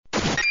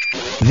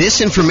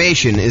This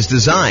information is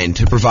designed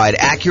to provide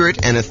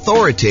accurate and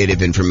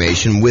authoritative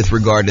information with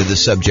regard to the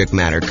subject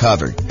matter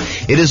covered.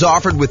 It is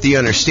offered with the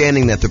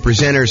understanding that the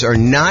presenters are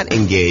not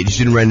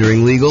engaged in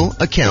rendering legal,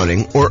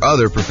 accounting, or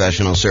other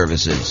professional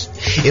services.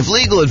 If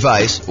legal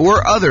advice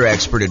or other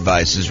expert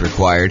advice is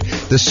required,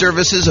 the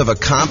services of a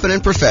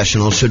competent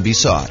professional should be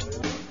sought.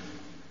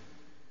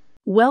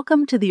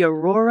 Welcome to the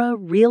Aurora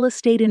Real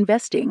Estate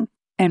Investing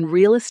and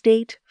Real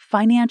Estate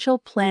Financial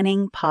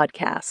Planning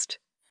Podcast.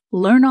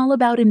 Learn all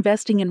about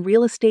investing in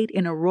real estate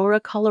in Aurora,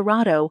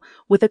 Colorado,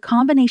 with a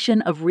combination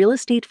of real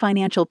estate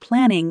financial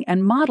planning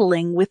and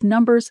modeling with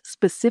numbers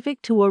specific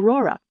to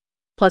Aurora,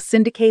 plus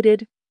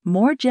syndicated,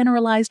 more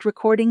generalized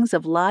recordings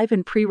of live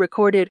and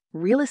pre-recorded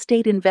real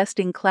estate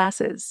investing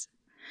classes.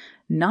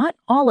 Not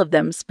all of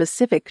them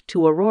specific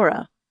to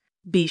Aurora.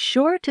 Be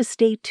sure to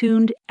stay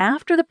tuned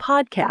after the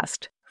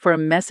podcast for a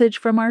message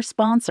from our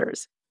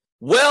sponsors.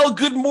 Well,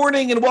 good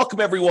morning and welcome,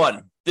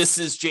 everyone. This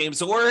is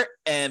James Orr,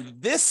 and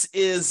this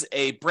is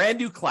a brand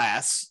new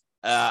class.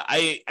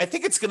 I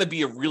think it's going to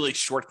be a really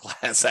short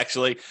class,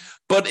 actually,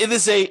 but it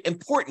is an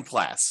important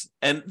class,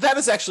 and that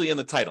is actually in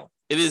the title.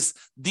 It is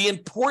the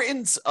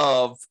importance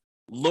of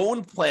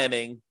loan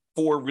planning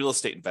for real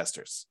estate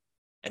investors.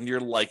 And you're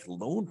like,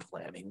 loan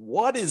planning?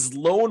 What is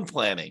loan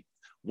planning?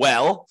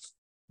 Well,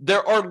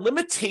 there are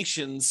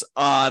limitations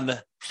on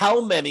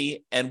how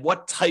many and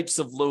what types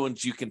of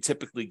loans you can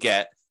typically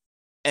get,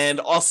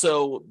 and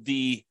also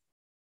the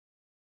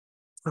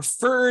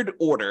preferred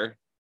order,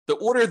 the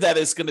order that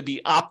is going to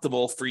be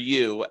optimal for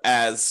you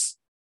as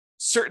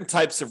certain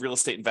types of real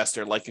estate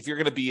investor. Like if you're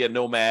going to be a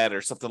nomad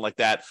or something like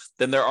that,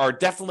 then there are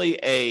definitely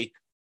a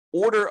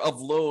order of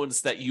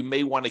loans that you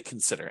may want to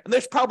consider. And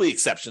there's probably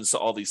exceptions to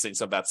all these things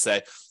I'm about to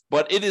say,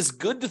 but it is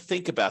good to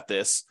think about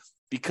this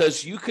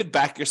because you could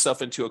back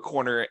yourself into a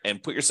corner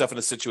and put yourself in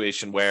a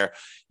situation where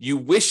you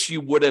wish you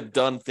would have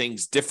done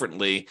things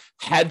differently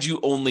had you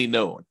only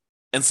known.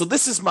 And so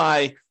this is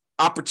my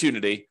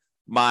opportunity,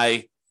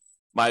 my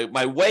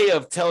way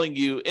of telling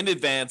you in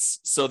advance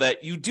so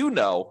that you do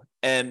know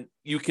and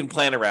you can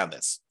plan around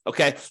this.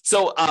 Okay.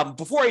 So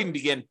before I even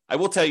begin, I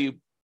will tell you,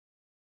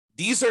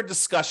 these are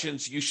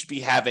discussions you should be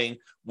having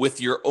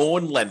with your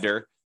own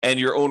lender and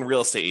your own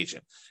real estate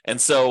agent. And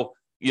so,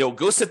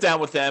 go sit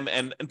down with them.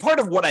 And part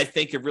of what I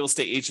think a real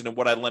estate agent and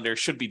what a lender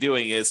should be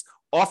doing is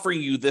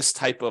offering you this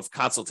type of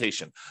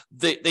consultation.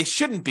 They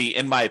shouldn't be,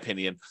 in my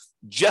opinion,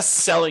 just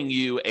selling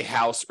you a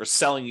house or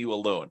selling you a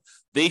loan.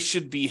 They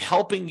should be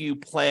helping you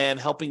plan,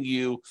 helping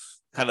you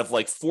kind of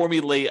like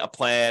formulate a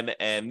plan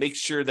and make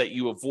sure that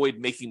you avoid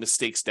making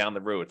mistakes down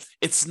the road.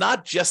 It's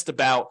not just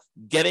about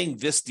getting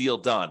this deal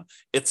done.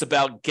 It's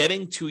about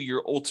getting to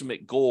your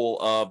ultimate goal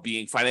of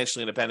being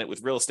financially independent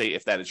with real estate,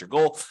 if that is your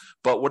goal.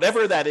 But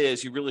whatever that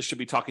is, you really should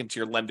be talking to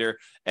your lender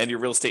and your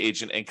real estate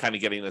agent and kind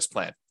of getting this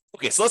plan.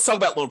 Okay, so let's talk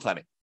about loan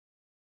planning.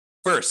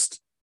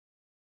 First,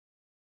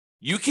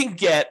 you can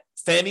get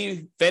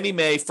Fannie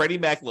Mae, Freddie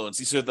Mac loans.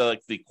 These are the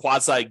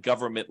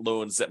quasi-government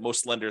loans that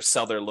most lenders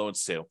sell their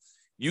loans to.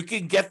 You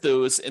can get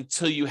those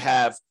until you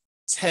have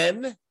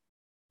 10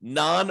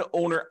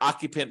 non-owner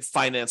occupant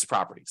finance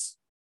properties.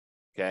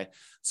 Okay,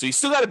 so you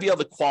still got to be able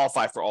to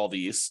qualify for all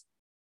these,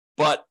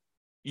 but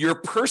your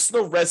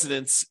personal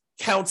residence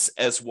counts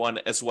as one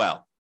as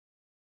well.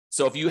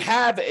 So if you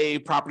have a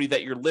property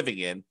that you're living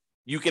in,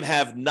 you can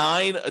have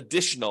 9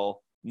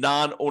 additional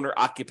non-owner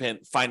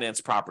occupant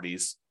finance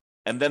properties.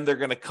 And then they're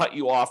going to cut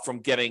you off from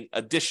getting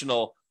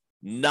additional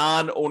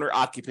non-owner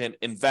occupant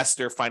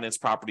investor finance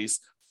properties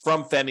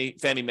from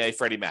Fannie Mae,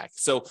 Freddie Mac.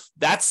 So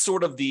that's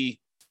sort of the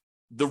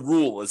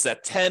rule, is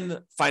that 10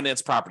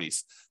 finance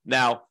properties.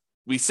 Now,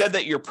 we said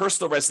that your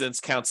personal residence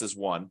counts as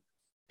one.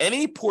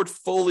 Any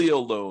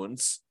portfolio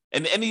loans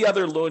and any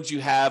other loans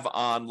you have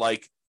on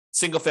like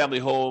single family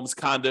homes,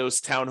 condos,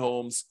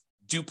 townhomes,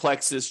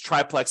 duplexes,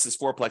 triplexes,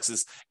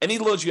 fourplexes, any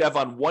loans you have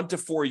on 1 to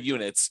 4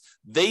 units,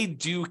 they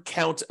do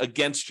count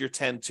against your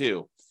 10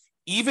 too,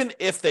 even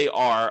if they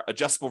are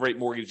adjustable rate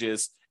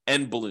mortgages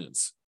and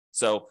balloons.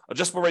 So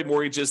adjustable rate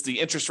mortgages, the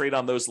interest rate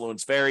on those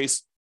loans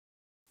varies.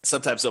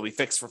 Sometimes they'll be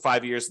fixed for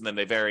 5 years and then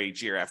they vary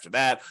each year after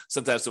that.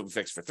 Sometimes they'll be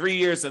fixed for 3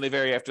 years and they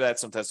vary after that.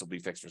 Sometimes they'll be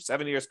fixed for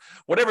 7 years,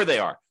 whatever they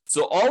are.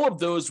 So all of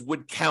those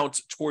would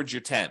count towards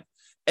your 10.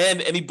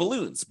 And any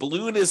balloons.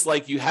 Balloon is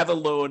like you have a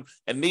loan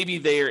and maybe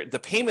the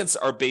payments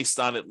are based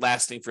on it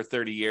lasting for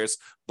 30 years,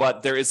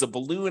 but there is a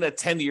balloon at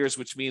 10 years,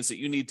 which means that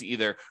you need to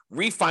either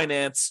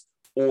refinance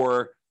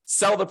or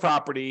sell the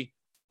property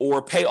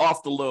or pay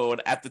off the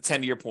loan at the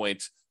 10-year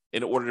point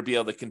in order to be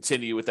able to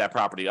continue with that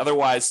property.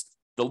 Otherwise,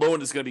 the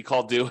loan is going to be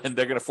called due and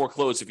they're going to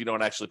foreclose if you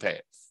don't actually pay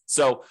it.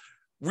 So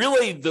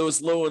really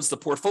those loans, the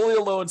portfolio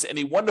loans,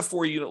 any 1 to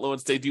 4 unit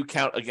loans, they do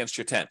count against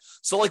your 10.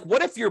 So like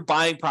what if you're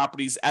buying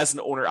properties as an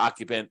owner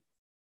occupant,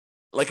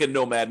 like a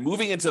nomad,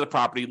 moving into the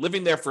property,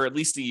 living there for at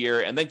least a year,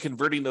 and then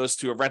converting those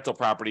to a rental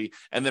property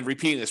and then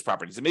repeating this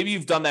property. So maybe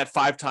you've done that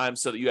 5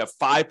 times so that you have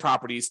 5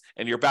 properties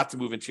and you're about to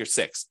move into your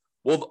 6th.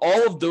 Well,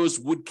 all of those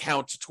would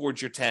count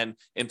towards your 10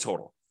 in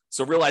total.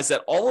 So realize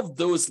that all of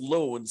those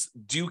loans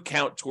do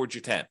count towards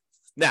your 10.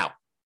 Now,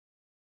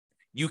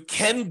 you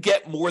can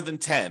get more than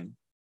 10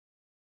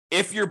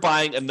 if you're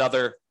buying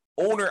another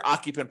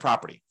owner-occupant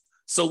property.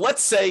 So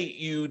let's say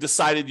you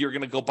decided you're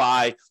going to go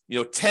buy,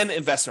 10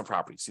 investment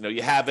properties.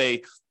 You have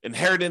a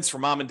inheritance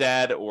from mom and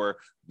dad or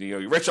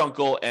your rich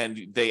uncle,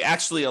 and they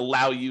actually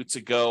allow you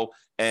to go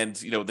and,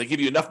 they give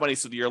you enough money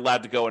so that you're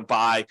allowed to go and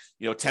buy,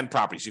 10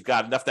 properties. You've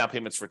got enough down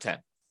payments for 10.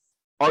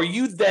 Are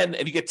you then,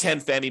 and you get 10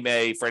 Fannie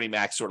Mae, Freddie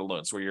Mac sort of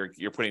loans where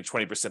you're putting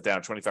 20%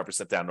 down,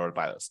 25% down in order to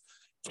buy those.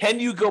 Can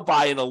you go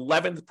buy an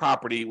 11th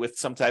property with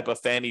some type of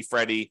Fannie,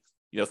 Freddie,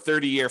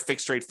 30-year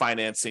fixed rate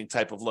financing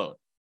type of loan?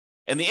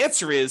 And the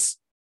answer is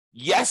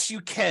yes,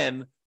 you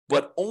can,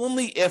 but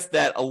only if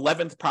that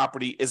 11th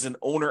property is an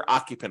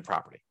owner-occupant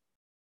property.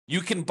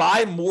 You can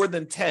buy more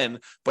than 10,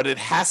 but it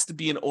has to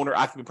be an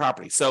owner-occupant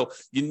property. So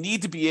you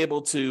need to be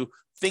able to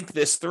think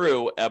this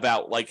through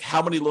about like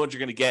how many loans you're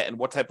going to get and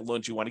what type of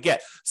loans you want to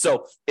get.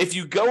 So if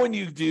you go and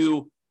you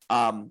do,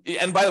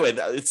 and by the way,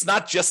 it's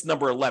not just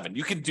number 11.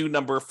 You can do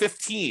number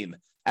 15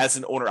 as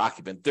an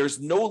owner-occupant. There's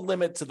no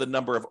limit to the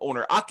number of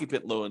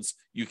owner-occupant loans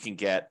you can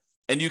get,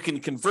 and you can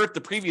convert the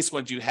previous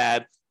ones you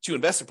had to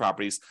investment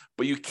properties,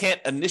 but you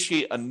can't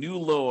initiate a new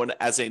loan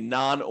as a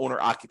non-owner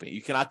occupant.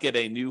 You cannot get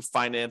a new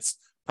finance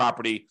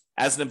property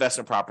as an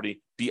investment property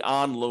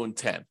beyond loan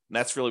 10. And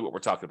that's really what we're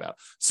talking about.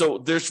 So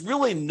there's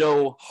really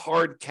no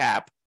hard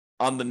cap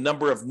on the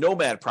number of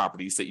nomad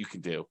properties that you can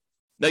do.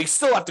 Now, you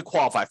still have to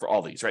qualify for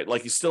all these, right?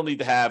 Like you still need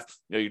to have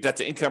your debt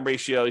to income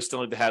ratio. You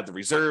still need to have the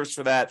reserves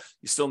for that.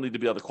 You still need to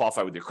be able to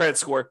qualify with your credit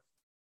score.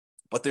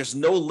 But there's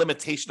no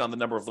limitation on the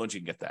number of loans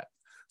you can get that.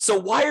 So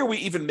why are we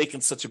even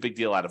making such a big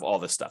deal out of all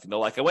this stuff?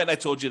 Like I went and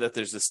I told you that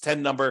there's this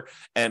 10 number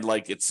and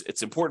like it's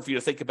important for you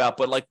to think about,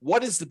 but like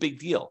what is the big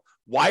deal?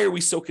 Why are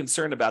we so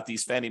concerned about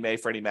these Fannie Mae,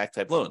 Freddie Mac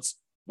type loans?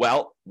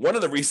 Well, one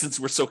of the reasons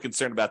we're so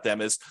concerned about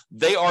them is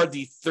they are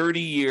the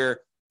 30-year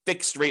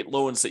fixed rate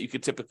loans that you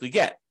could typically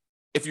get.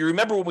 If you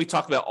remember when we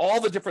talked about all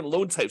the different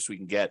loan types we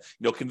can get,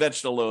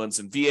 conventional loans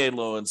and VA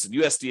loans and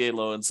USDA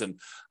loans and,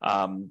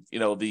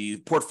 the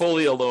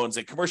portfolio loans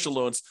and commercial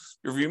loans,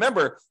 if you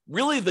remember,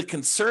 really the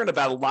concern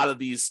about a lot of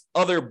these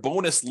other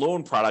bonus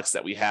loan products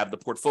that we have, the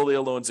portfolio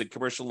loans and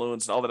commercial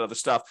loans and all that other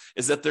stuff,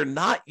 is that they're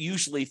not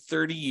usually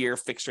 30-year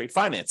fixed rate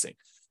financing.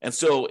 And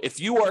so if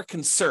you are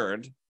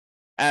concerned,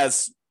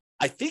 as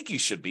I think you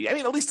should be,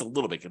 at least a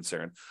little bit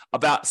concerned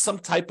about some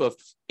type of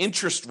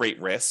interest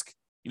rate risk,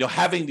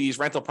 having these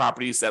rental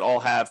properties that all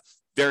have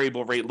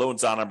variable rate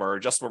loans on them or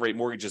adjustable rate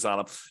mortgages on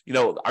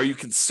them, are you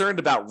concerned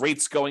about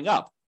rates going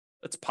up?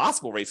 It's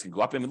possible rates can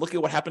go up. Look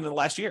at what happened in the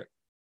last year.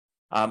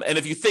 And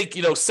if you think,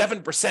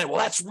 7%, well,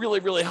 that's really,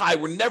 really high.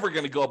 We're never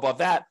going to go above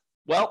that.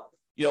 Well,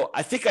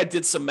 I think I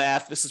did some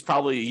math. This is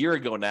probably a year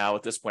ago now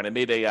at this point. I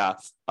made a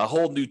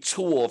whole new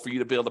tool for you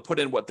to be able to put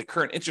in what the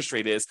current interest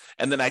rate is.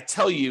 And then I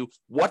tell you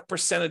what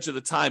percentage of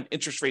the time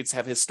interest rates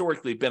have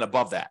historically been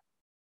above that.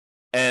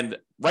 And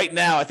right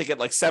now, I think at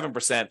like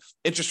 7%,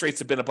 interest rates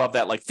have been above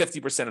that like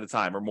 50% of the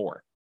time or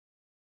more.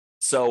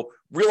 So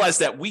realize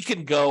that we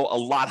can go a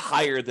lot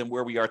higher than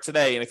where we are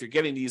today. And if you're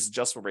getting these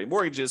adjustable rate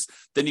mortgages,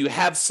 then you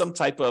have some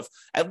type of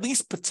at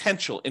least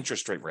potential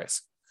interest rate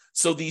risk.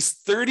 So these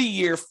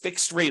 30-year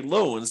fixed rate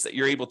loans that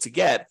you're able to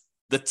get,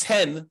 the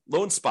 10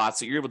 loan spots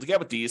that you're able to get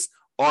with these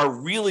are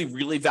really,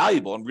 really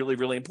valuable and really,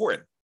 really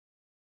important.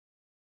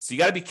 So you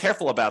got to be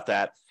careful about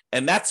that.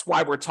 And that's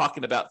why we're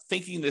talking about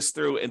thinking this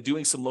through and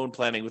doing some loan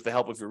planning with the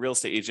help of your real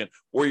estate agent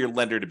or your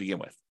lender to begin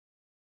with.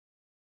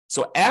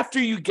 So after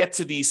you get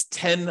to these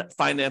 10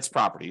 finance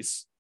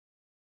properties,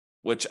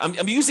 which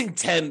I'm using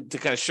 10 to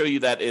kind of show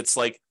you that it's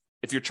like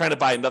if you're trying to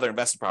buy another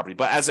investment property.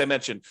 But as I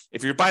mentioned,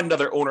 if you're buying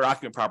another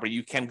owner-occupant property,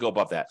 you can go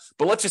above that.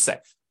 But let's just say,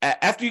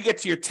 after you get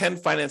to your 10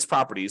 finance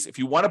properties, if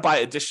you want to buy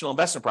additional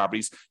investment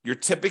properties, you're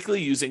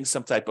typically using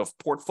some type of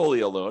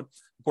portfolio loan.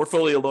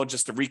 Portfolio loan,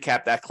 just to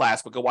recap that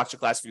class, but go watch the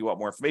class if you want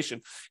more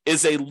information,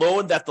 is a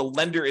loan that the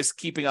lender is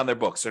keeping on their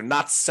books. They're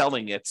not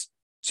selling it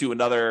to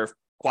another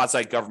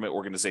quasi-government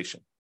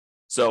organization.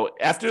 So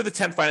after the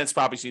 10 finance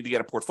properties, you need to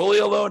get a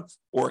portfolio loan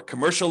or a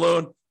commercial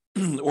loan,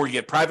 or you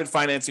get private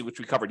financing, which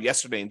we covered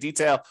yesterday in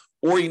detail,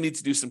 or you need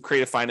to do some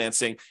creative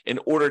financing in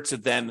order to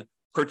then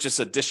purchase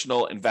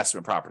additional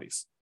investment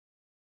properties.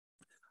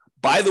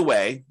 By the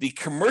way, the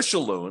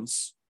commercial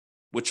loans,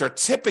 which are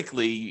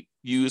typically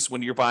used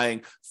when you're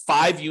buying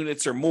 5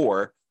 units or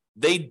more,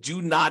 they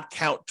do not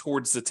count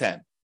towards the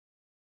 10.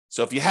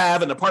 So if you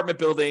have an apartment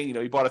building,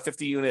 you bought a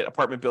 50-unit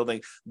apartment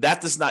building,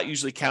 that does not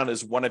usually count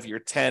as one of your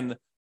 10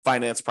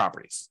 finance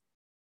properties.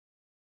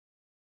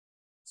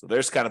 So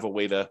there's kind of a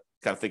way to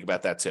kind of think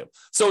about that too.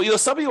 So,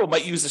 some people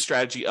might use the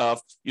strategy of,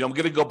 I'm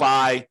going to go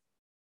buy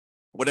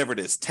whatever it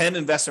is, 10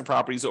 investment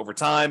properties over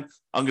time.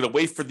 I'm going to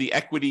wait for the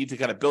equity to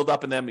kind of build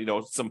up in them.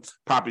 Some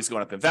properties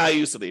going up in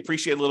value, so they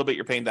appreciate a little bit.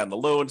 You're paying down the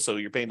loan, so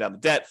you're paying down the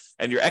debt,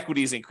 and your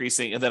equity is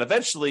increasing. And then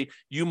eventually,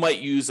 you might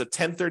use a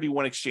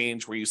 1031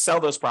 exchange where you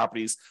sell those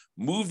properties,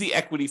 move the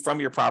equity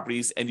from your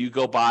properties, and you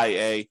go buy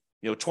a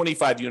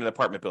 25-unit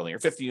apartment building or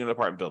 50-unit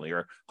apartment building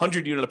or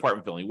 100-unit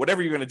apartment building,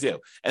 whatever you're going to do.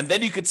 And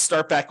then you could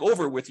start back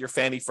over with your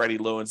Fannie Freddie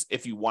loans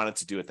if you wanted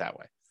to do it that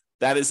way.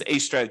 That is a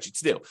strategy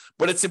to do.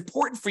 But it's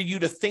important for you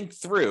to think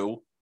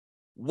through,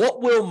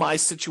 what will my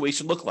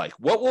situation look like?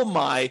 What will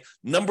my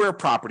number of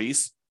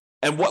properties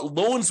and what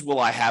loans will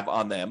I have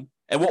on them?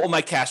 And what will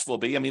my cash flow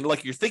be? I mean,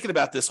 like, you're thinking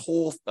about this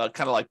whole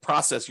kind of like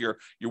process, your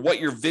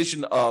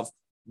vision of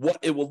what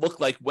it will look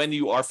like when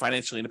you are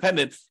financially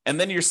independent. And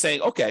then you're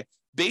saying, okay,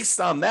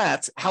 based on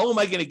that, how am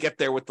I going to get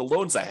there with the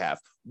loans I have?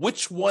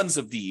 Which ones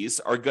of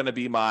these are going to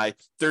be my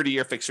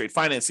 30-year fixed rate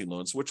financing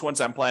loans? Which ones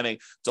I'm planning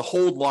to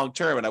hold long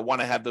term? And I want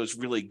to have those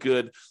really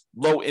good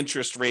low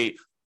interest rate,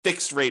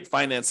 fixed rate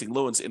financing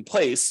loans in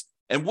place.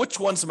 And which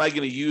ones am I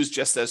going to use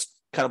just as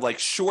kind of like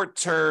short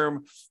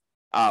term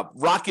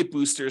rocket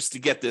boosters to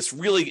get this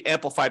really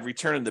amplified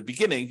return in the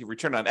beginning,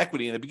 return on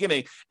equity in the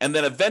beginning, and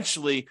then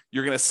eventually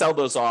you're going to sell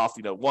those off,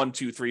 1,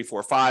 2, 3,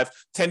 4, 5,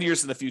 10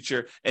 years in the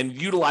future, and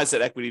utilize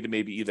that equity to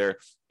maybe either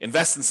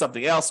invest in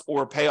something else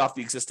or pay off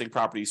the existing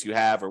properties you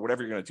have or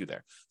whatever you're going to do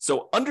there.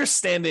 So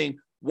understanding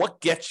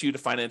what gets you to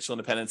financial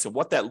independence and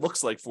what that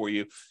looks like for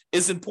you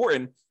is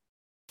important.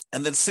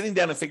 And then sitting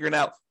down and figuring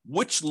out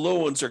which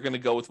loans are going to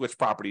go with which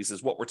properties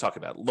is what we're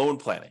talking about. Loan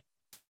planning.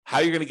 How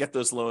you're going to get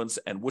those loans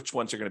and which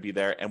ones are going to be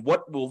there and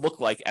what will look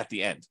like at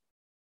the end.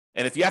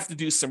 And if you have to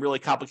do some really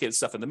complicated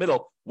stuff in the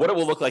middle, what it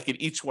will look like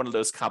in each one of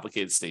those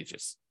complicated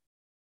stages.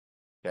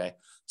 Okay.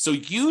 So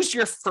use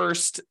your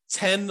first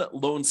 10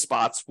 loan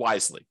spots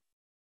wisely.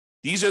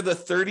 These are the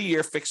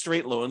 30-year fixed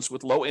rate loans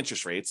with low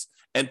interest rates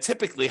and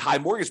typically high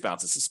mortgage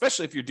balances,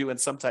 especially if you're doing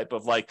some type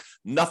of like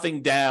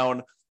nothing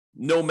down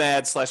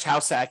nomad /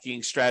 house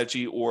hacking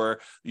strategy, or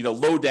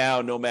low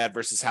down nomad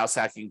versus house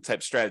hacking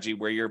type strategy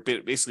where you're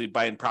basically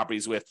buying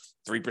properties with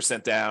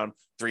 3% down,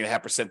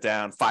 3.5%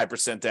 down,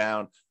 5%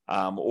 down,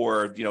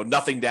 or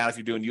nothing down if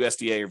you're doing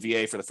USDA or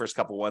VA for the first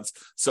couple ones.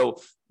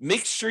 So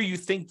make sure you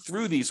think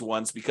through these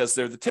ones because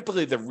they're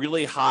typically the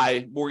really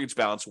high mortgage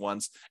balance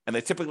ones, and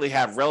they typically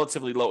have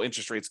relatively low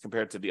interest rates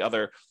compared to the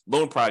other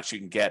loan products you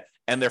can get,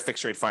 and they're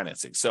fixed rate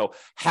financing. So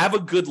have a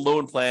good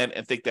loan plan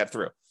and think that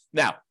through.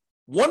 Now,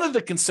 one of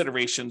the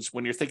considerations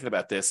when you're thinking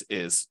about this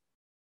is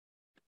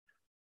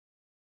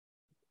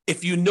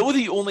if you know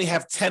that you only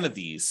have 10 of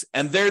these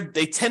and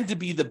they tend to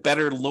be the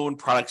better loan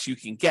products you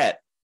can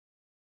get,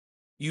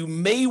 you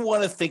may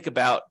want to think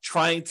about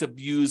trying to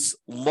use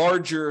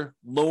larger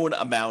loan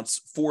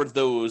amounts for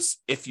those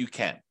if you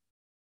can.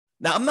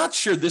 Now, I'm not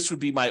sure this would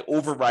be my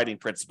overriding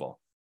principle,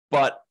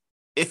 but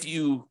if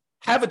you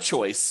have a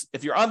choice,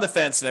 if you're on the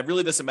fence and it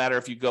really doesn't matter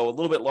if you go a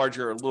little bit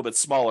larger or a little bit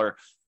smaller,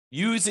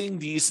 using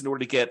these in order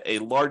to get a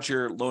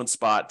larger loan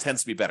spot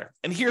tends to be better.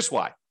 And here's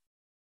why.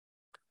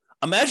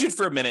 Imagine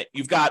for a minute,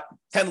 you've got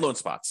 10 loan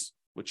spots,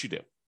 which you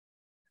do.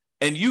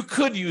 And you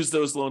could use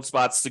those loan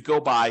spots to go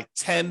buy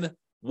 10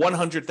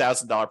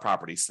 $100,000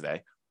 properties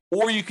today,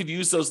 or you could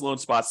use those loan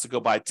spots to go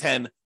buy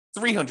 10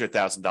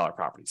 $300,000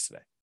 properties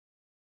today.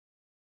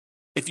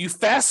 If you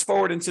fast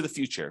forward into the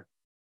future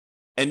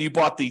and you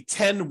bought the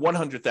 10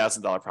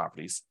 $100,000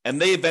 properties and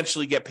they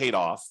eventually get paid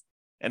off,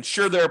 and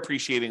sure, they're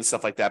appreciating and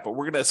stuff like that, but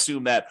we're going to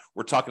assume that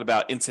we're talking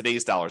about in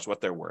today's dollars,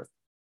 what they're worth.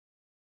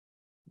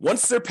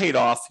 Once they're paid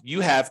off, you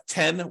have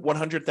 10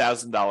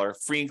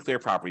 $100,000 free and clear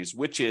properties,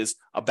 which is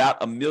about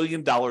 $1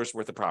 million worth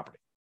of property.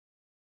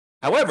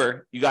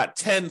 However, you got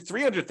 10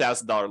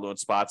 $300,000 loan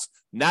spots.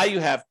 Now you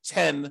have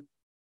 10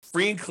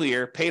 free and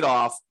clear, paid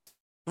off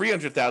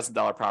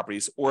 $300,000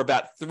 properties, or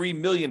about $3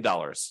 million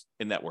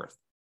in net worth.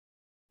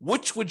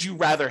 Which would you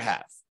rather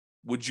have?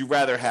 Would you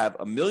rather have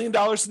 $1 million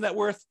in net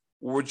worth?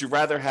 Or would you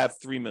rather have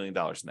 $3 million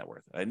in net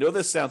worth? I know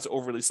this sounds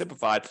overly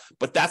simplified,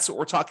 but that's what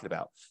we're talking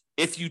about.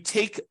 If you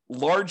take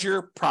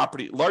larger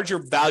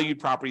valued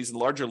properties and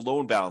larger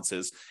loan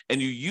balances,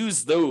 and you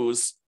use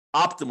those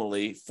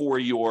optimally for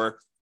your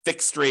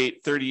fixed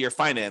rate 30-year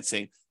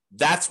financing,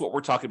 that's what we're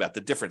talking about.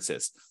 The difference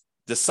is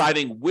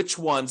deciding which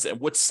ones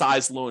and which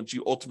size loans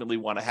you ultimately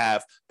want to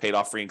have paid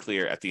off free and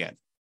clear at the end.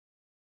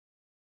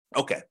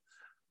 Okay,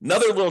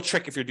 another little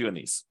trick if you're doing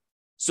these.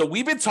 So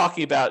we've been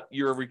talking about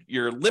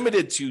you're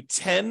limited to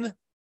 10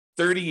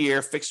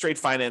 30-year fixed rate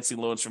financing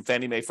loans from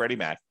Fannie Mae, Freddie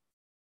Mac.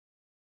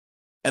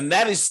 And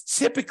that is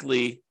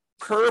typically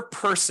per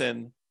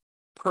person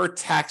per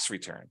tax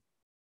return.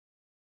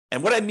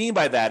 And what I mean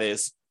by that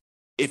is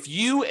if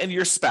you and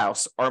your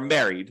spouse are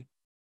married,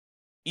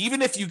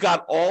 even if you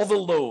got all the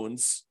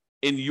loans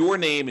in your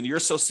name and your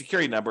social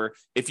security number,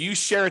 if you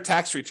share a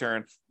tax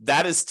return,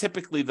 that is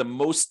typically the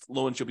most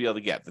loans you'll be able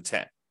to get, the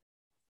 10.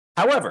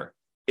 However,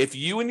 if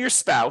you and your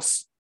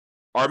spouse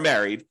are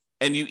married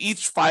and you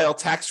each file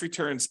tax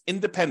returns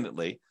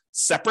independently,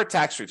 separate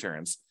tax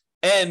returns,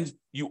 and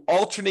you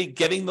alternate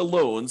getting the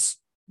loans,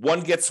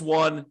 one gets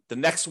one, the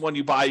next one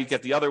you buy, you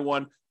get the other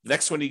one, the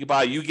next one you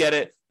buy, you get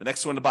it, the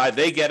next one to buy,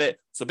 they get it.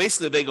 So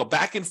basically they go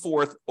back and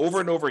forth over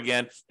and over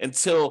again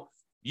until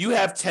you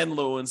have 10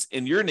 loans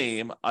in your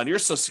name, on your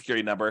social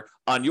security number,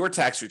 on your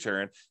tax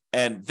return,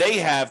 and they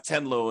have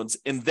 10 loans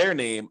in their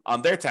name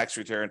on their tax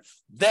return.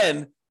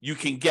 Then you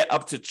can get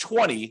up to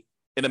 20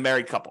 in a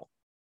married couple.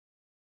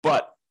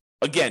 But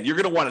again, you're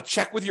going to want to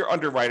check with your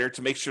underwriter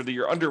to make sure that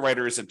your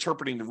underwriter is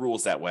interpreting the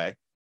rules that way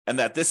and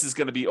that this is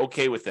going to be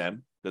okay with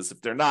them. Because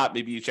if they're not,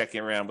 maybe you check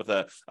in around with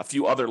a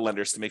few other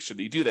lenders to make sure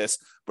that you do this.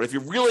 But if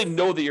you really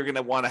know that you're going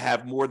to want to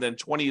have more than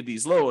 20 of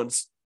these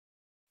loans,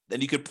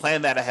 then you could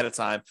plan that ahead of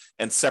time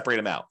and separate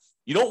them out.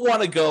 You don't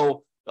want to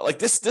go like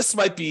this. This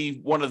might be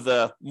one of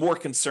the more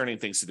concerning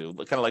things to do,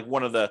 kind of like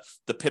one of the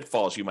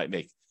pitfalls you might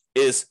make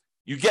is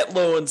you get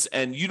loans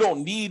and you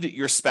don't need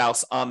your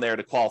spouse on there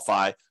to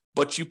qualify,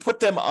 but you put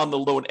them on the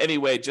loan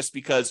anyway just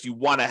because you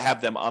want to have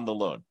them on the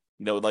loan.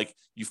 Like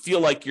you feel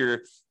like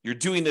you're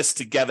doing this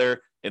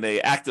together in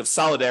an act of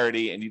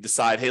solidarity, and you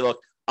decide, hey,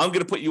 look, I'm going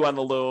to put you on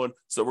the loan,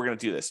 so we're going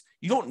to do this.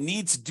 You don't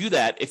need to do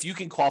that if you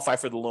can qualify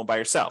for the loan by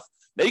yourself.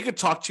 Now, you could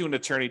talk to an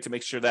attorney to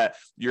make sure that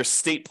your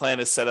estate plan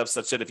is set up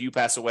such that if you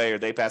pass away or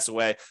they pass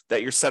away,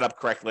 that you're set up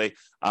correctly.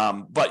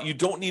 But you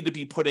don't need to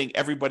be putting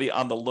everybody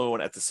on the loan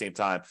at the same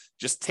time.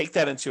 Just take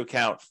that into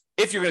account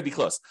if you're going to be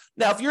close.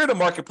 Now, if you're in a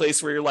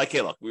marketplace where you're like,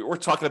 hey, look, we're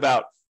talking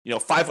about,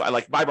 I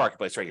like my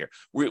marketplace right here.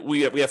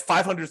 We have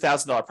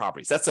 $500,000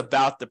 properties. That's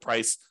about the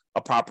price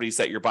of properties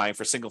that you're buying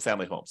for single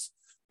family homes.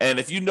 And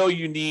if you know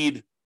you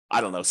need,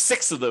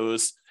 6 of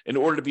those in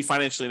order to be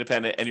financially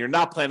independent, and you're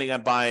not planning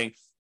on buying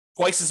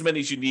twice as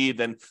many as you need,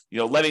 then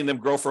letting them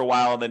grow for a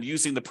while and then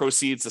using the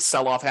proceeds to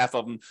sell off half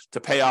of them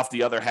to pay off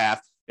the other half.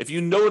 If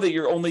you know that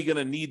you're only going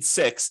to need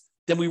 6,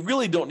 then we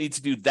really don't need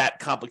to do that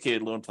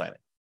complicated loan planning.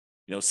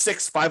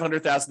 6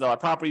 $500,000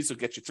 properties will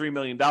get you $3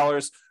 million.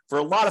 For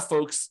a lot of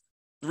folks,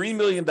 $3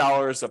 million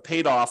of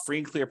paid off free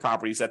and clear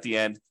properties at the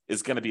end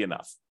is going to be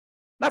enough.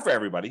 Not for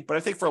everybody, but I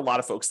think for a lot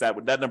of folks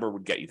that number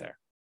would get you there.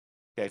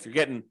 Okay, if you're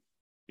getting,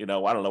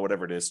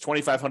 whatever it is,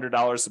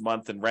 $2,500 a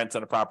month in rent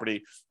on a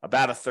property,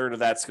 about a third of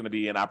that's going to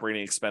be in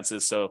operating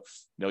expenses. So,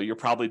 you're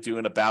probably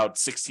doing about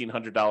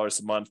 $1,600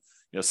 a month.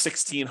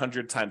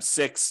 1,600 times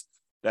 6,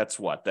 that's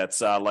what?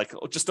 That's like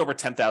just over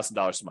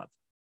 $10,000 a month,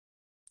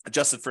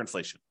 adjusted for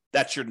inflation.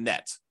 That's your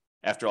net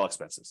after all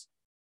expenses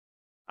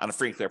on a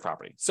free and clear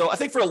property. So I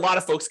think for a lot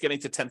of folks, getting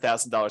to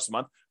 $10,000 a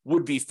month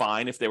would be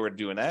fine if they were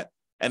doing that.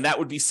 And that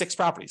would be 6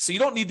 properties. So you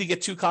don't need to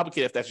get too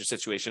complicated if that's your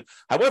situation.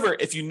 However,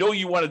 if you know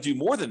you want to do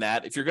more than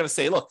that, if you're going to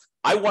say, look,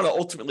 I want to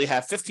ultimately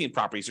have 15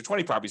 properties or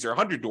 20 properties or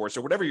 100 doors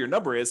or whatever your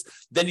number is,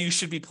 then you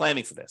should be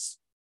planning for this.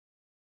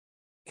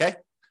 Okay?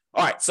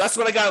 All right. So that's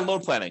what I got on loan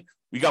planning.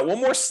 We got one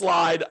more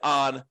slide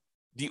on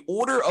the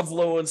order of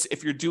loans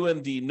if you're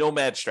doing the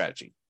nomad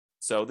strategy.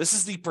 So this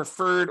is the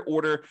preferred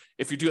order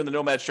if you're doing the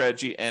nomad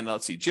strategy. And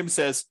let's see, Jim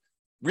says,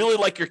 really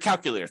like your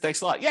calculator.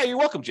 Thanks a lot. Yeah, you're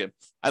welcome, Jim.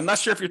 I'm not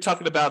sure if you're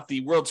talking about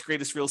the world's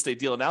greatest real estate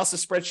deal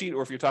analysis spreadsheet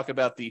or if you're talking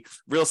about the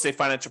real estate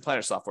financial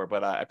planner software,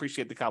 but I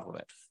appreciate the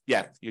compliment.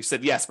 Yeah, you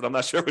said yes, but I'm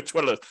not sure which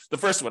one of those. The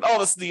first one. Oh,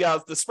 this is the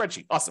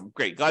spreadsheet. Awesome.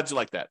 Great. Glad you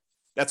like that.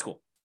 That's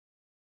cool.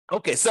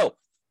 Okay, so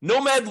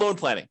nomad loan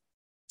planning.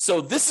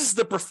 So this is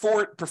the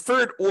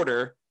preferred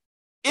order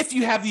if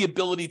you have the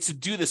ability to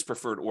do this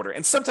preferred order.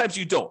 And sometimes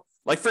you don't.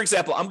 Like, for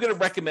example, I'm going to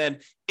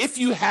recommend if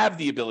you have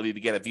the ability to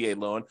get a VA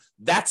loan,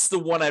 that's the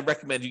one I'd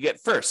recommend you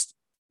get first.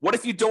 What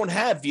if you don't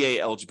have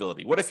VA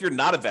eligibility? What if you're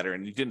not a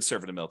veteran and you didn't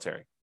serve in the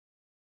military?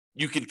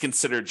 You could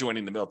consider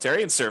joining the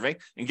military and serving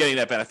and getting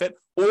that benefit.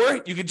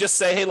 Or you could just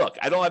say, hey, look,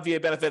 I don't have VA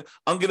benefit.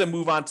 I'm going to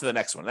move on to the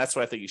next one. That's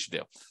what I think you should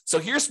do. So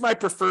here's my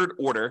preferred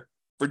order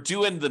for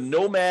doing the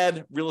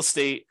nomad real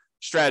estate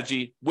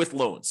strategy with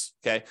loans.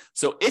 Okay.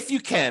 So if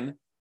you can,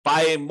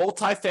 buy a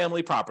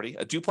multifamily property,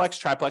 a duplex,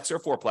 triplex, or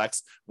a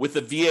fourplex with a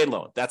VA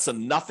loan. That's a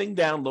nothing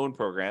down loan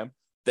program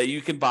that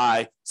you can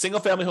buy single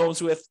family homes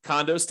with,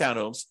 condos,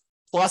 townhomes.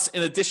 Plus,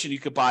 in addition, you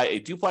could buy a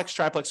duplex,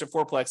 triplex, or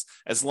fourplex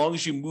as long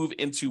as you move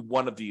into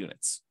one of the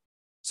units.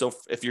 So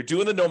if you're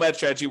doing the nomad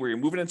strategy where you're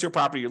moving into a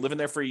property, you're living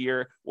there for a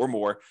year or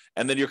more,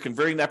 and then you're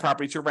converting that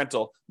property to a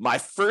rental, my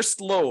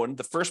first loan,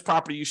 the first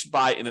property you should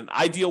buy in an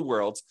ideal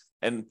world,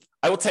 and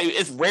I will tell you,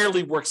 it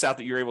rarely works out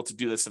that you're able to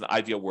do this in an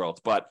ideal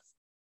world, but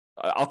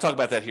I'll talk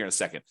about that here in a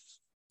second.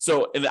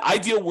 So in the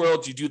ideal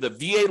world, you do the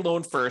VA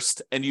loan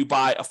first and you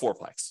buy a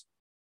fourplex.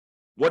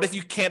 What if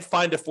you can't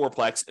find a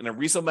fourplex in a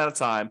reasonable amount of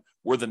time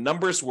where the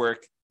numbers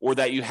work or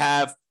that you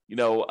have,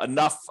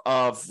 enough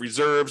of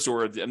reserves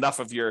or enough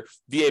of your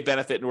VA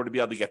benefit in order to be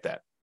able to get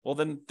that? Well,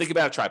 then think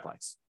about a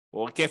triplex.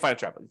 Well, you can't find a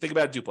triplex. Think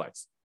about a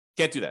duplex.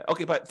 Can't do that.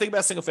 Okay, but think about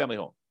a single family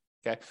home.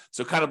 Okay,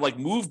 so kind of like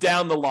move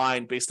down the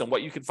line based on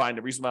what you can find in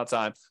a reasonable amount of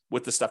time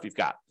with the stuff you've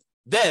got.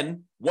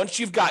 Then, once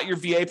you've got your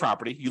VA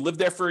property, you live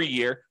there for a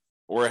year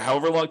or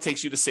however long it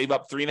takes you to save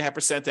up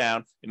 3.5%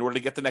 down in order to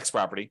get the next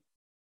property.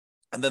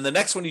 And then the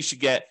next one you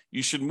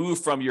should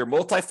move from your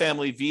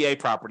multifamily VA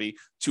property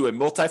to a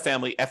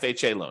multifamily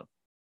FHA loan.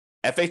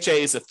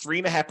 FHA is a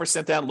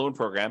 3.5% down loan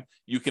program.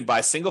 You can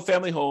buy single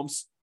family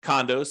homes,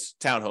 condos,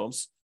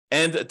 townhomes,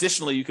 and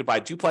additionally, you could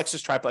buy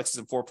duplexes, triplexes,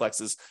 and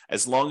fourplexes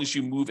as long as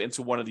you move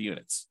into one of the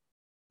units.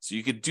 So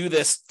you could do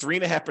this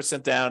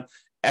 3.5% down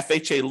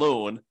FHA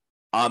loan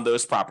on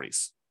those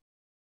properties.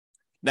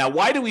 Now,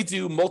 why do we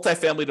do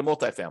multifamily to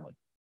multifamily?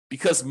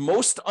 Because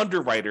most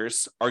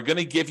underwriters are going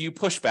to give you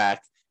pushback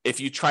if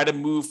you try to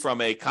move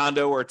from a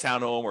condo or a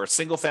townhome or a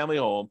single family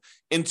home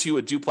into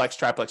a duplex,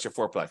 triplex, or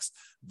fourplex.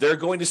 They're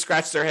going to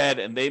scratch their head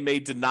and they may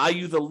deny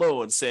you the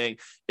loan saying,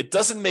 it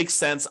doesn't make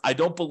sense. I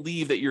don't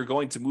believe that you're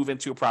going to move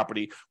into a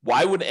property.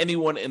 Why would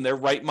anyone in their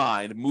right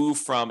mind move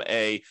from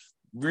a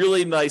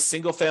really nice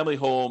single family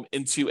home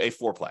into a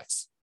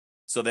fourplex?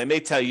 So they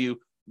may tell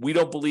you, we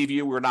don't believe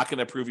you. We're not going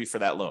to approve you for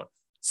that loan.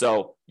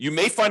 So you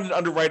may find an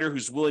underwriter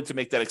who's willing to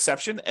make that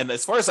exception. And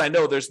as far as I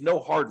know, there's no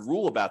hard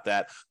rule about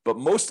that. But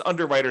most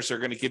underwriters are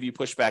going to give you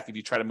pushback if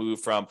you try to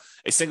move from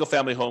a single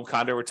family home,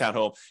 condo, or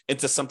townhome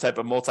into some type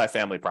of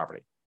multifamily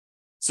property.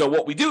 So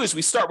what we do is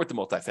we start with the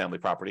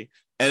multifamily property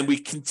and we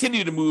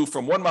continue to move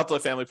from one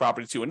multifamily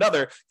property to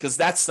another because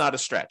that's not a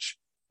stretch.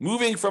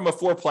 Moving from a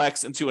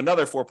fourplex into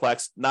another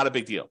fourplex, not a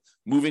big deal.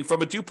 Moving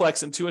from a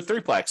duplex into a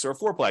threeplex or a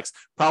fourplex,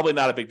 probably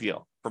not a big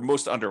deal for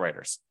most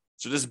underwriters.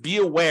 So just be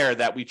aware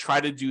that we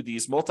try to do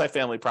these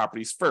multifamily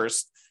properties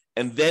first,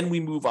 and then we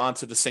move on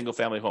to the single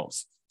family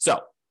homes. So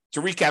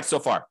to recap so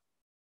far,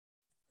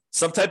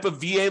 some type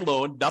of VA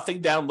loan, nothing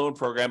down loan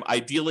program,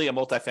 ideally a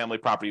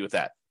multifamily property with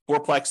that.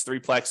 Fourplex,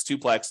 threeplex,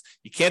 twoplex.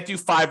 You can't do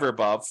 5 or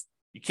above.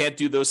 You can't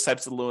do those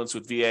types of loans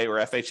with VA or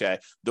FHA.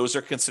 Those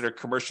are considered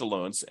commercial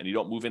loans, and you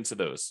don't move into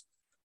those.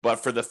 But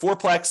for the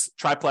fourplex,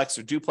 triplex,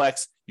 or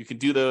duplex, you can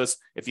do those.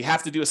 If you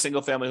have to do a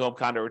single family home,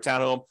 condo, or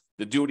townhome,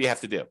 then do what you have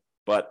to do.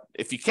 But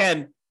if you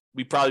can,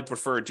 we probably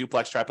prefer a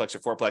duplex, triplex, or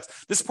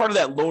fourplex. This is part of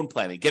that loan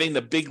planning, getting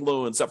the big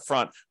loans up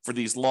front for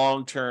these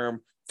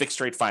long-term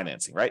fixed rate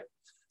financing, right?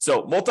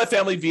 So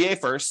multifamily VA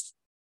first,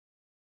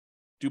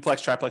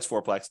 duplex, triplex,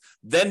 fourplex,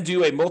 then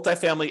do a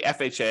multifamily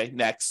FHA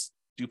next,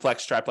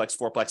 duplex, triplex,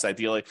 fourplex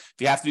ideally. If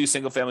you have to do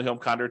single family home,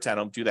 condo, or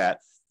townhome, do that.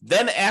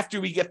 Then after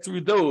we get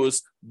through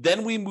those,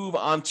 then we move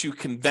on to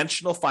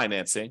conventional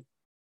financing,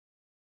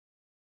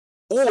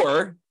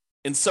 or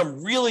in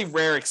some really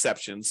rare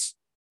exceptions,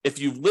 if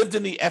you've lived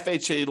in the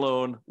FHA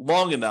loan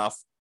long enough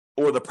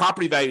or the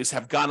property values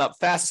have gone up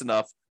fast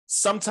enough,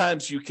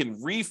 sometimes you can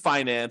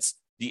refinance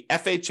the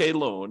FHA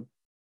loan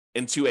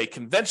into a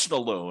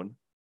conventional loan,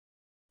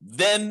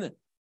 then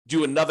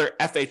do another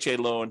FHA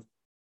loan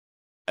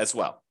as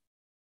well.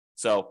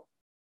 So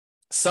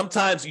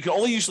sometimes you can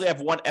only usually have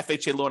one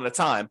FHA loan at a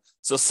time.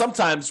 So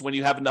sometimes when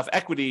you have enough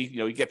equity,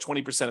 you get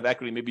 20% of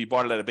equity, maybe you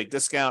bought it at a big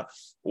discount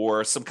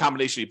or some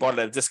combination, you bought it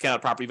at a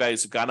discount, property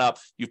values have gone up,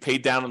 you've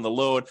paid down on the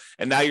loan,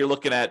 and now you're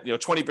looking at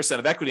 20%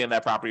 of equity in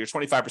that property or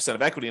 25%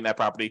 of equity in that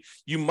property.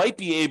 You might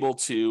be able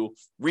to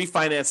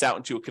refinance out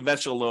into a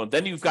conventional loan.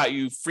 Then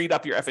you freed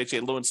up your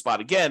FHA loan spot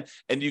again,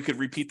 and you could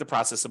repeat the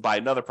process and buy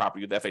another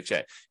property with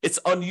FHA. It's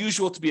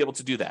unusual to be able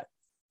to do that.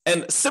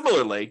 And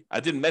similarly,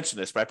 I didn't mention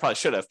this, but I probably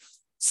should have.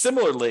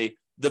 Similarly,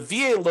 the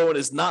VA loan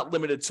is not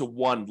limited to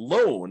one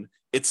loan.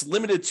 It's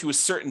limited to a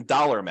certain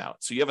dollar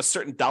amount. So you have a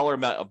certain dollar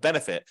amount of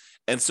benefit.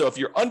 And so if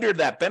you're under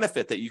that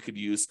benefit that you could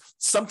use,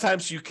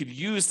 sometimes you could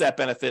use that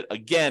benefit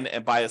again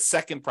and buy a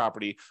second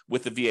property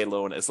with the VA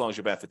loan as long as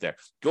your benefit there.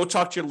 Go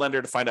talk to your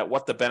lender to find out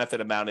what the benefit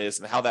amount is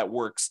and how that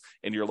works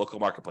in your local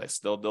marketplace.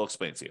 They'll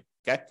explain it to you.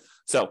 Okay.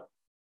 So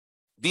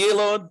VA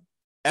loan,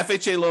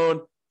 FHA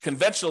loan,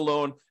 conventional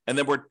loan, and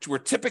then we're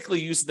typically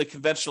using the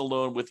conventional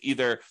loan with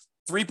either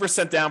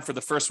 3% down for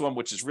the first one,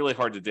 which is really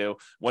hard to do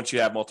once you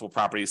have multiple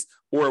properties,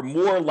 or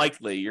more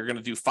likely you're going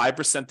to do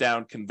 5%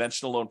 down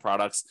conventional loan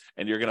products,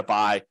 and you're going to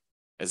buy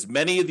as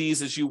many of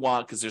these as you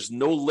want because there's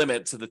no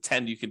limit to the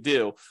 10 you can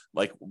do.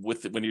 Like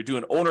when you're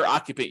doing owner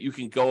occupant, you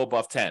can go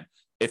above 10.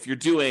 If you're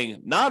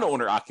doing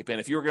non-owner occupant,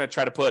 if you were going to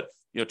try to put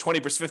 20%,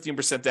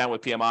 15% down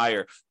with PMI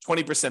or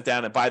 20%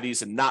 down and buy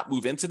these and not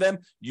move into them,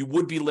 you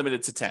would be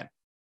limited to 10.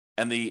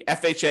 And the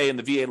FHA and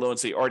the VA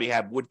loans that you already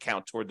have would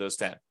count toward those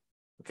 10.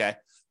 Okay.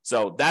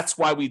 So that's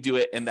why we do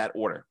it in that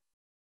order.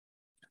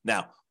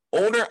 Now,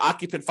 owner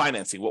occupant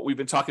financing, what we've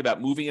been talking about,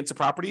 moving into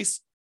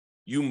properties,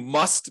 you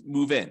must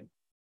move in.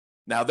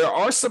 Now, there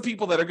are some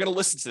people that are going to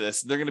listen to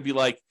this. And they're going to be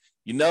like,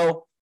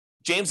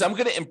 James, I'm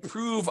going to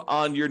improve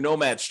on your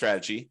nomad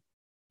strategy.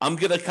 I'm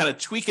going to kind of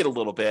tweak it a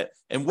little bit.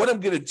 And what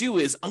I'm going to do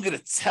is I'm going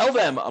to tell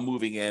them I'm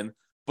moving in.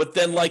 But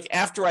then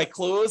after I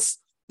close,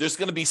 there's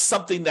going to be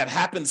something that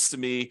happens to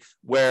me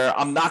where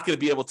I'm not going to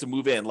be able to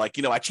move in.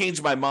 I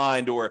changed my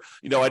mind, or,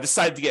 I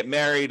decided to get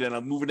married and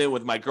I'm moving in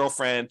with my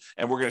girlfriend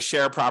and we're going to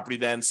share a property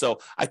then. So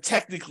I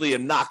technically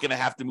am not going to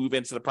have to move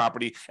into the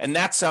property. And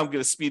that's how I'm going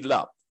to speed it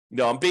up.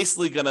 I'm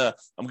basically going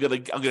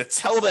to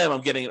tell them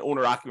I'm getting an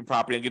owner occupant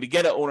property. I'm going to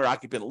get an owner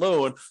occupant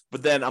loan,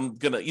 but then I'm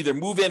going to either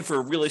move in for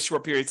a really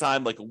short period of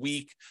time, like a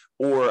week,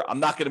 or I'm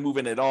not going to move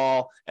in at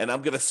all. And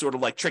I'm going to sort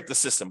of trick the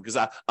system because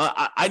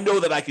I know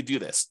that I could do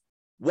this.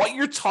 What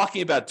you're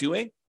talking about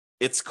doing,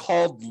 it's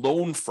called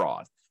loan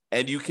fraud,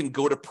 and you can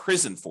go to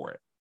prison for it,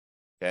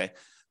 okay?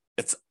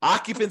 It's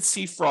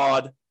occupancy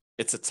fraud.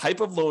 It's a type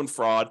of loan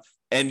fraud,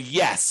 and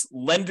yes,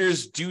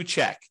 lenders do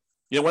check.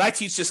 When I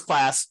teach this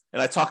class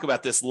and I talk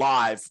about this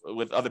live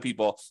with other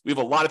people, we have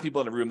a lot of people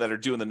in the room that are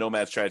doing the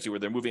nomad strategy where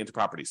they're moving into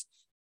properties.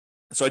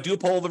 So I do a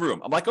poll of the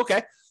room. I'm like,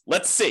 okay,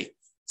 let's see.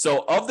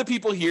 So of the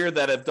people here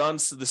that have done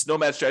this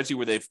nomad strategy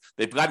where they've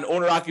got an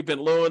owner-occupant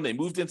loan, they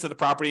moved into the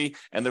property,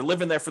 and they're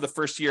living there for the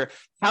first year,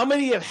 how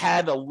many have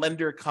had a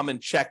lender come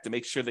and check to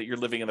make sure that you're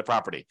living in the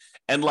property?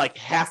 And like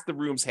half the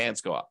room's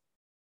hands go up.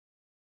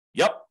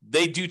 Yep,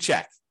 they do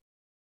check.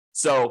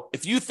 So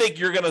if you think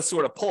you're going to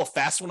sort of pull a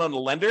fast one on the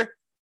lender,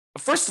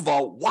 first of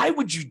all, why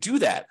would you do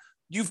that?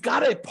 You've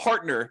got a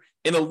partner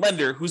in a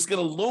lender who's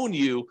going to loan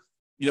you,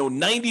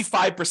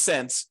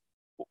 95%,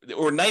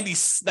 or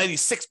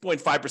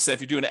 96.5%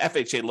 if you're doing an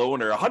FHA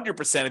loan, or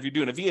 100% if you're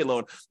doing a VA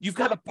loan. You've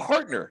got a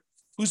partner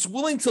who's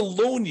willing to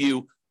loan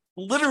you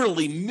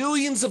literally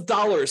millions of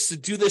dollars to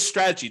do this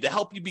strategy to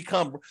help you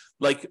become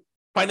like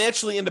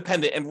financially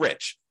independent and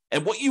rich.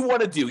 And what you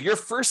want to do, your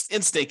first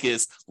instinct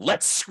is,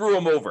 let's screw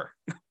them over.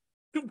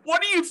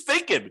 What are you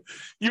thinking?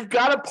 You've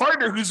got a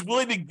partner who's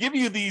willing to give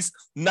you these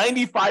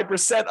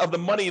 95% of the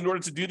money in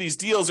order to do these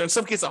deals, or in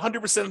some cases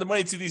 100% of the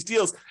money to these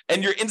deals,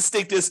 and your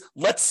instinct is,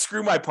 let's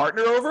screw my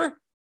partner over?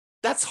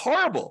 That's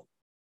horrible.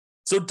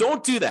 So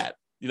don't do that.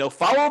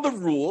 Follow the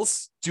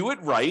rules, do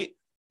it right,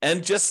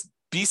 and just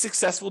be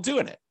successful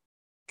doing it.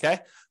 Okay?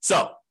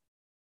 So,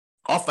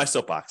 off my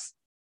soapbox.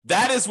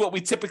 That is what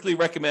we typically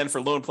recommend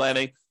for loan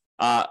planning.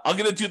 I'm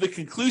going to do the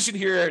conclusion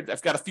here.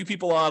 I've got a few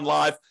people on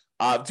live.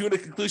 Doing a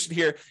conclusion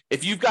here.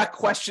 If you've got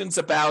questions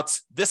about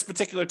this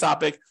particular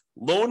topic,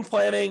 loan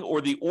planning,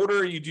 or the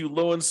order you do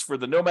loans for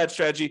the nomad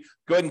strategy,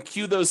 go ahead and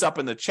queue those up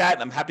in the chat,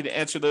 and I'm happy to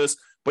answer those.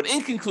 But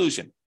in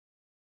conclusion,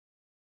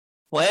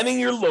 planning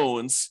your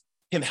loans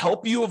can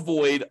help you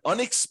avoid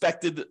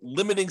unexpected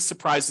limiting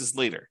surprises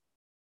later.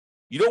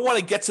 You don't want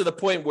to get to the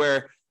point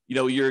where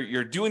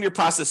you're doing your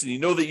process and you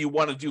know that you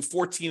want to do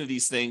 14 of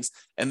these things,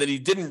 and then you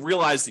didn't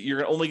realize that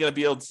you're only going to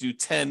be able to do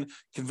 10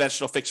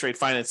 conventional fixed rate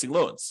financing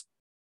loans.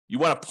 You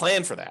want to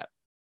plan for that,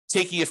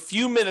 taking a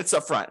few minutes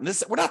up front.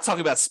 And we're not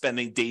talking about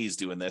spending days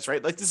doing this,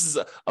 right? Like, this is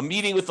a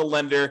meeting with the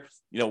lender,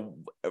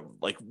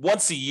 like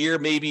once a year,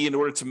 maybe, in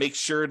order to make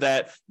sure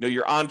that,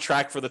 you're on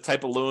track for the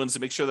type of loans,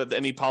 and make sure that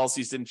any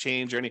policies didn't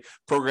change or any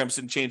programs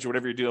didn't change or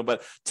whatever you're doing.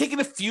 But taking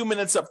a few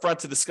minutes up front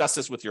to discuss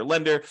this with your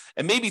lender,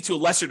 and maybe to a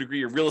lesser degree,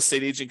 your real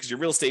estate agent, because your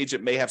real estate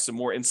agent may have some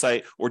more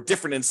insight or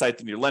different insight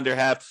than your lender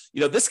have.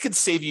 This could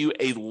save you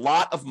a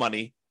lot of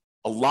money,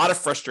 a lot of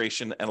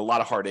frustration, and a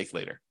lot of heartache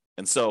later.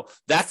 And so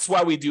that's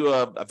why we do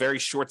a very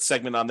short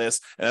segment on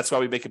this. And that's why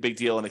we make a big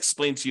deal and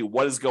explain to you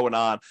what is going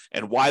on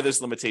and why there's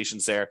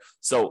limitations there.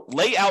 So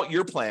lay out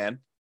your plan,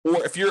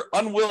 or if you're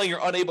unwilling or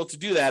unable to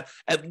do that,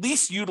 at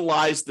least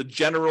utilize the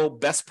general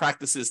best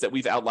practices that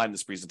we've outlined in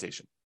this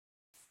presentation.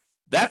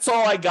 That's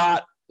all I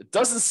got. It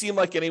doesn't seem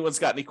like anyone's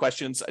got any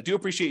questions. I do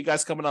appreciate you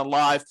guys coming on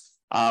live.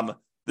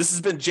 This has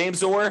been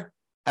James Orr.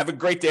 Have a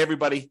great day,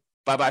 everybody.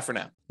 Bye-bye for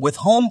now. With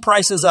home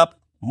prices up,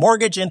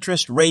 mortgage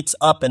interest rates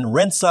up, and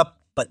rents up,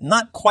 but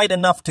not quite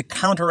enough to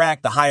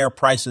counteract the higher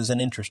prices and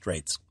interest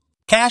rates,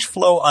 cash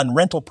flow on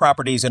rental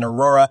properties in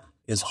Aurora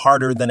is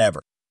harder than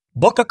ever.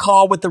 Book a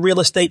call with the Real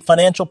Estate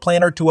Financial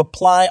Planner to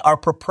apply our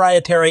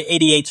proprietary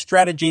 88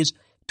 strategies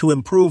to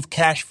improve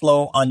cash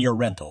flow on your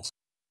rentals.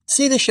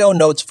 See the show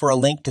notes for a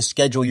link to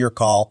schedule your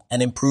call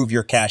and improve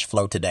your cash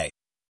flow today.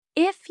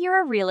 If you're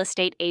a real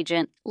estate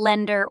agent,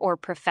 lender, or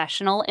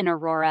professional in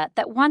Aurora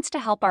that wants to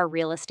help our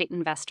real estate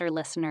investor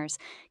listeners,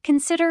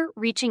 consider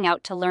reaching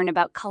out to learn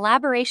about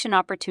collaboration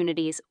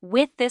opportunities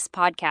with this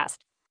podcast.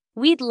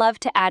 We'd love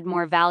to add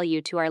more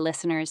value to our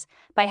listeners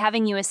by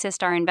having you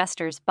assist our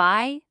investors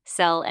buy,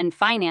 sell, and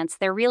finance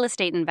their real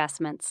estate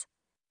investments.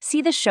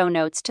 See the show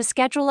notes to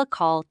schedule a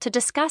call to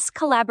discuss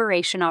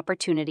collaboration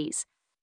opportunities.